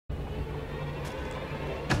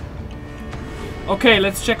Okay,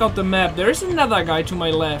 let's check out the map. There's another guy to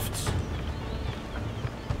my left.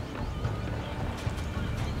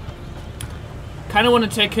 Kinda wanna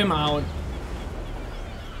take him out.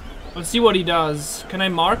 Let's see what he does. Can I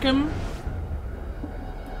mark him?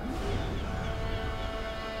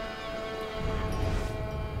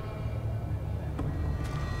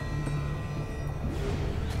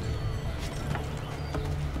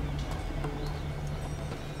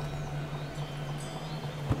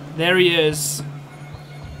 There he is.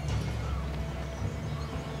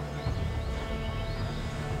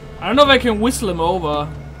 I don't know if I can whistle him over.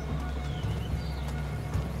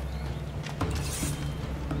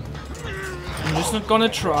 I'm just not gonna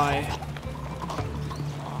try.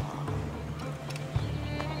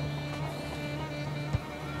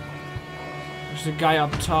 There's a guy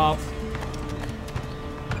up top.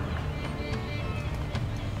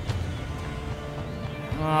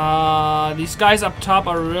 These guys up top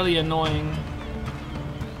are really annoying.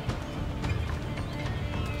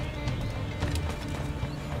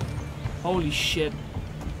 Holy shit.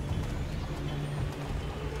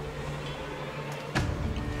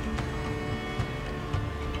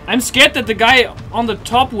 I'm scared that the guy on the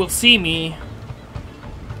top will see me.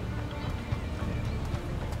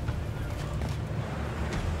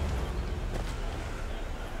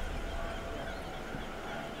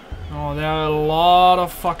 Oh, there are a lot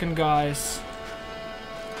of fucking guys.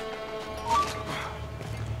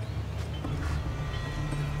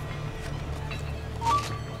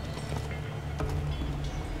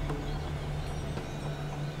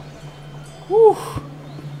 Whew.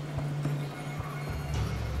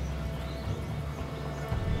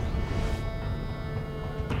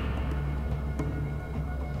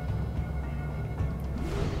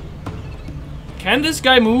 Can this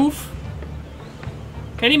guy move?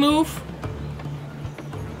 Can he move?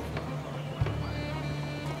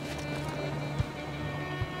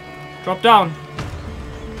 Drop down.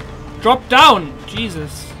 Drop down!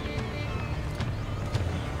 Jesus.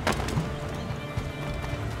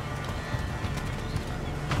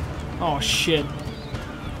 Oh shit.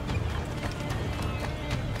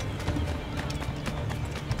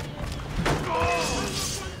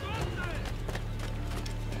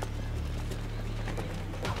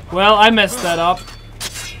 Well, I messed that up.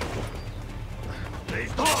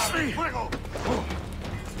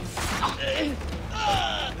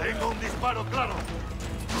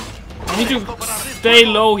 I need to stay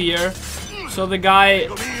low here, so the guy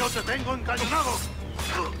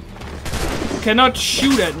cannot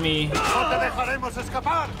shoot at me.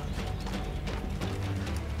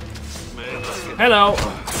 Hello.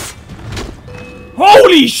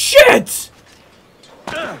 Holy shit!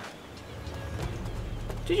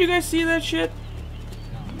 Did you guys see that shit?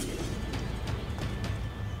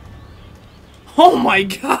 Oh my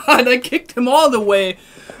god, I kicked him all the way.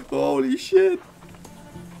 Holy shit.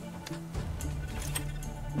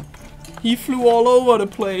 He flew all over the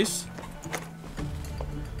place.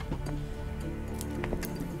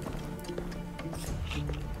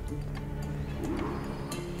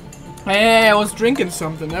 Hey, I was drinking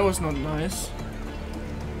something. That was not nice.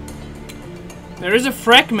 There is a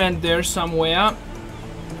fragment there somewhere.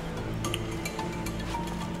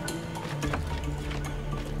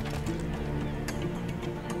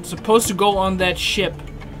 It's supposed to go on that ship.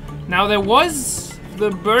 Now there was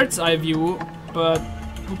the bird's eye view, but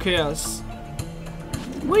who cares?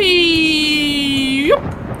 Whee! Yup.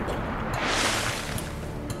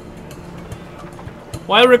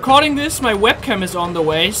 While recording this, my webcam is on the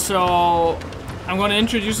way, so I'm gonna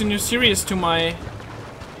introduce a new series to my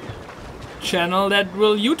channel that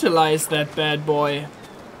will utilize that bad boy.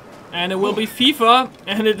 And it will be FIFA,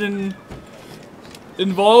 and it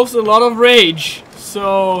involves a lot of rage.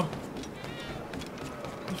 So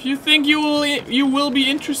if you think you will be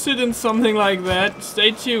interested in something like that,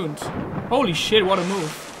 stay tuned. Holy shit, what a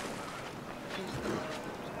move.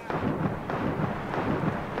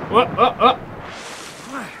 What?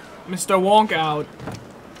 Mr. Wonk out.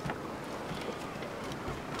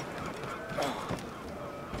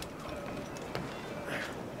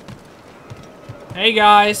 Hey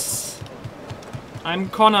guys. I'm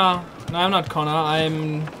Connor. No, I'm not Connor.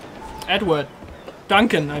 I'm Edward.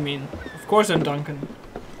 Duncan, I mean. Of course I'm Duncan.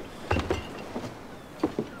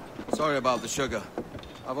 Sorry about the sugar.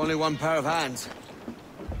 I've only one pair of hands.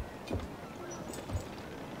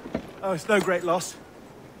 Oh, it's no great loss.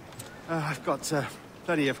 I've got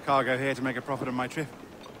plenty of cargo here to make a profit on my trip.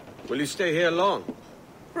 Will you stay here long?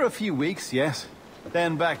 For a few weeks, yes.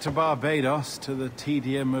 Then back to Barbados, to the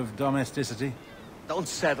tedium of domesticity. Don't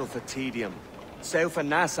settle for tedium. Sail for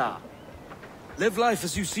Nassau. Live life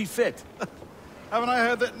as you see fit. Haven't I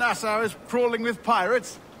heard that Nassau is crawling with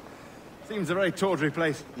pirates? Seems a very tawdry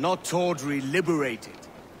place. Not tawdry, liberated.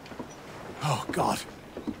 Oh, God.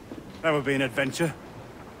 That would be an adventure.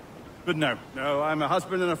 But no, I'm a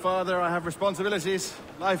husband and a father. I have responsibilities.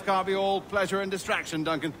 Life can't be all pleasure and distraction,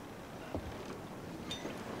 Duncan.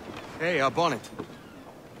 Hey, our bonnet.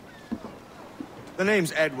 The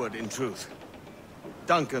name's Edward, in truth.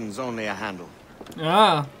 Duncan's only a handle.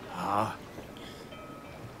 Ah. Ah.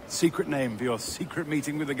 Secret name for your secret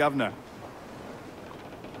meeting with the governor.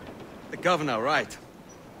 The governor, right.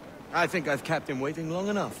 I think I've kept him waiting long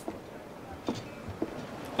enough.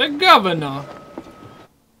 The governor.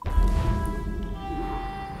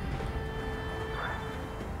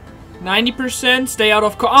 %, stay out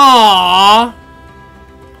of Aww.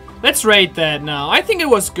 Let's rate that now. I think it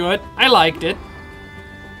was good. I liked it.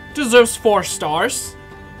 Deserves 4 stars.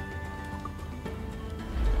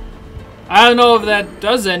 I don't know if that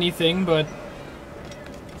does anything, but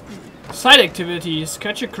side activities.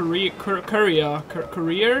 Catch a career.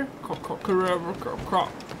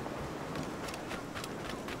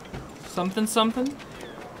 Something.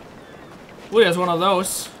 Oh, there's one of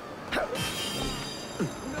those.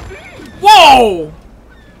 Whoa!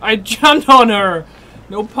 I jumped on her.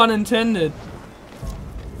 No pun intended.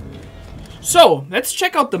 So, let's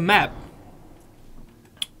check out the map.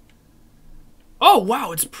 Oh,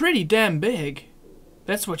 wow, it's pretty damn big.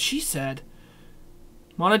 That's what she said.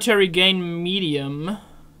 Monetary gain medium.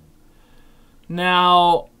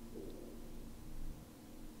 Now,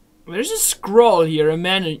 there's a scroll here, a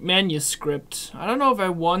manuscript. I don't know if I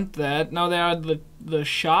want that. Now there are the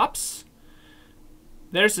shops.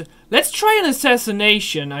 There's a... Let's try an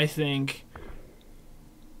assassination, I think.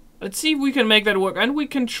 Let's see if we can make that work. And we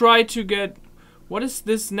can try to get... What is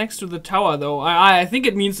this next to the tower, though? I think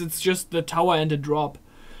it means it's just the tower and a drop.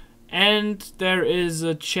 And there is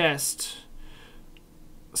a chest.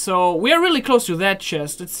 So, we are really close to that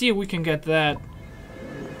chest. Let's see if we can get that.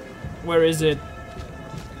 Where is it?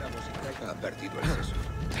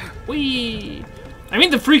 Whee! I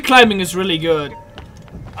mean, the free climbing is really good.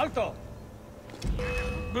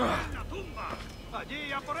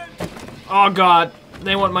 Oh god,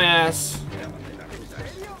 they want my ass.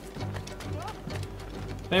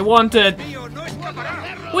 They want it.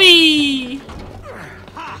 Whee!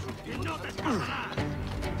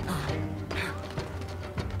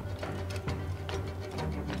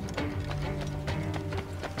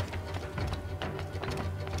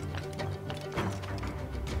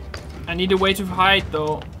 I need a way to hide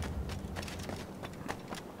though.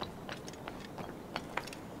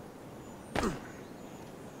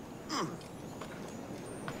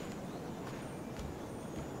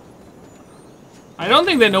 I don't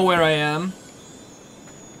think they know where I am.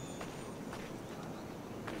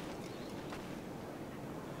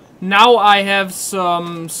 Now I have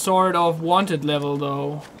some sort of wanted level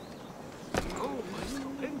though.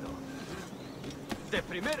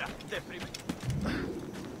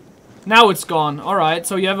 Now it's gone. Alright,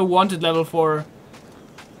 so you have a wanted level for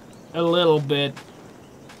a little bit.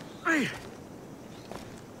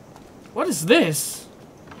 What is this?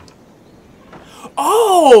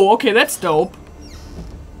 Oh, okay, that's dope.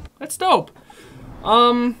 That's dope.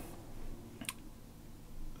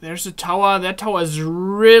 There's a tower. That tower is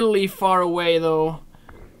really far away, though.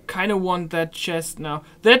 Kind of want that chest now.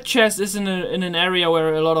 That chest is in an area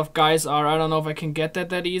where a lot of guys are. I don't know if I can get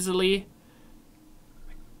that easily.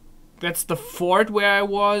 That's the fort where I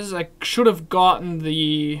was. I should have gotten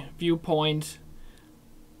the viewpoint.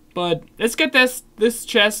 But let's get this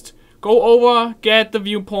chest. Go over, get the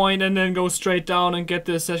viewpoint, and then go straight down and get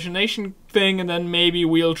the assassination thing, and then maybe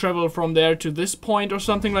we'll travel from there to this point or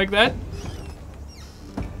something like that.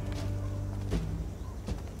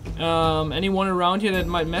 Anyone around here that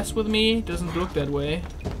might mess with me? Doesn't look that way.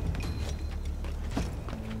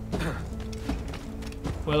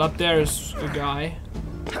 Well, up there is a guy.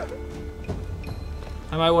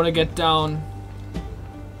 I might want to get down.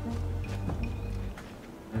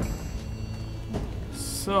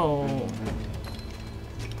 So...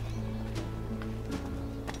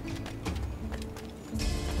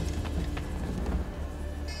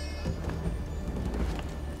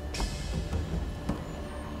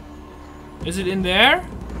 Is it in there?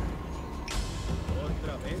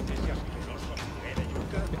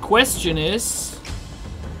 The question is...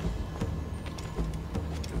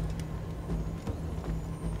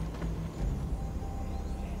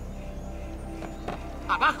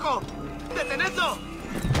 Abajo! Detenedlo!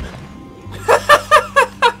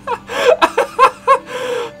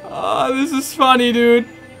 Oh, this is funny, dude.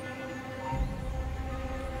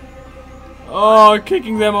 Oh,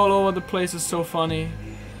 kicking them all over the place is so funny.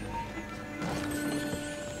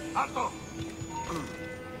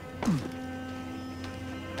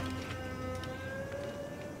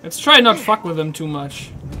 Let's try not fuck with them too much.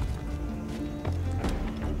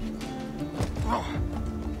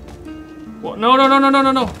 What? No, no, no, no, no,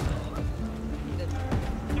 no, no.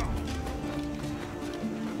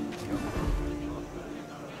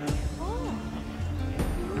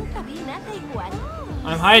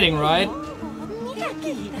 I'm hiding, right?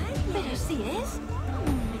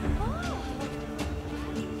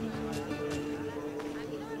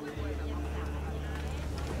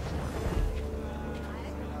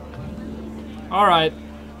 Alright.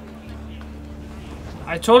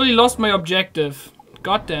 I totally lost my objective.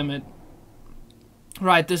 God damn it.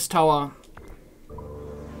 Right, this tower.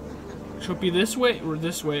 Should be this way or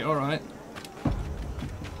this way, alright.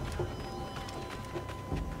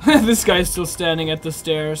 This guy's still standing at the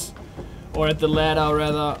stairs. Or at the ladder,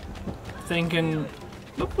 rather. Thinking,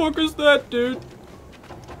 the fuck is that, dude?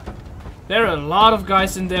 There are a lot of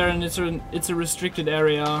guys in there and it's a restricted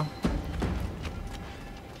area.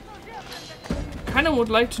 Kinda would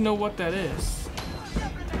like to know what that is.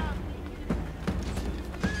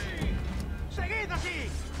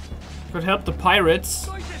 Could help the pirates.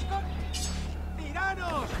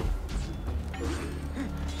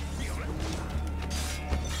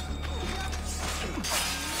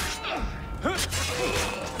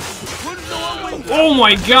 Oh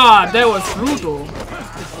my god, that was brutal.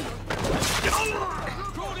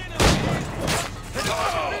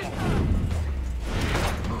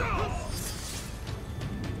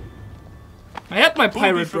 I had my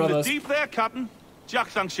pirate brothers. Deep there, Captain. Jack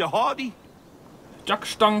thanks you hearty. Jack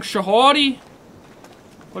stung shahadi.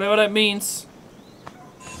 Whatever that means.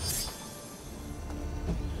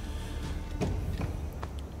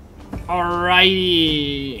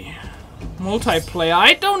 Alrighty. Multiplayer.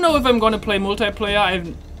 I don't know if I'm gonna play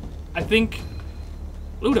multiplayer. I think...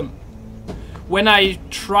 Loot him. When I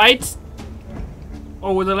tried...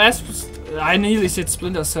 Oh, with the last... I nearly said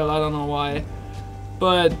Splinter Cell, I don't know why.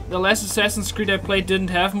 But the last Assassin's Creed I played didn't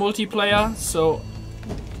have multiplayer, so...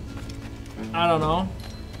 I don't know.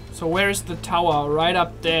 So where's the tower? Right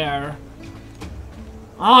up there.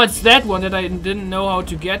 Oh, it's that one that I didn't know how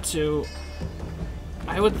to get to.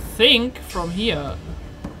 I would think from here.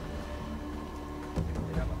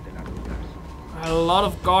 A lot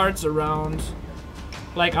of guards around.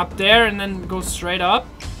 Like up there and then go straight up.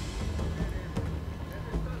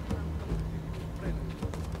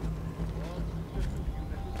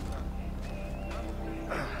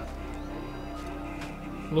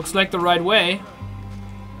 Looks like the right way.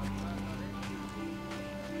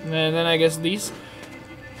 And then I guess these...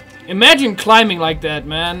 Imagine climbing like that,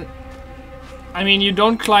 man. I mean, you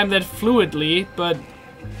don't climb that fluidly, but...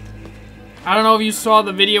 I don't know if you saw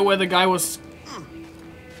the video where the guy was...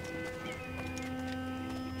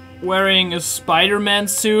 wearing a Spider-Man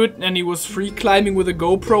suit and he was free climbing with a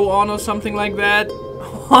GoPro on or something like that.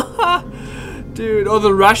 Dude, oh,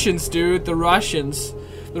 the Russians, dude, the Russians.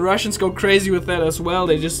 The Russians go crazy with that as well.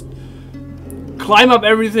 They just climb up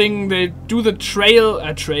everything. They do the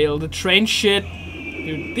the train shit.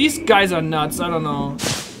 Dude, these guys are nuts. I don't know.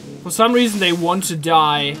 For some reason, they want to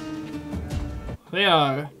die. They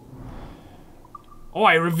are... Oh,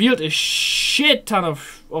 I revealed a shit ton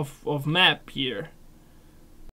of map here.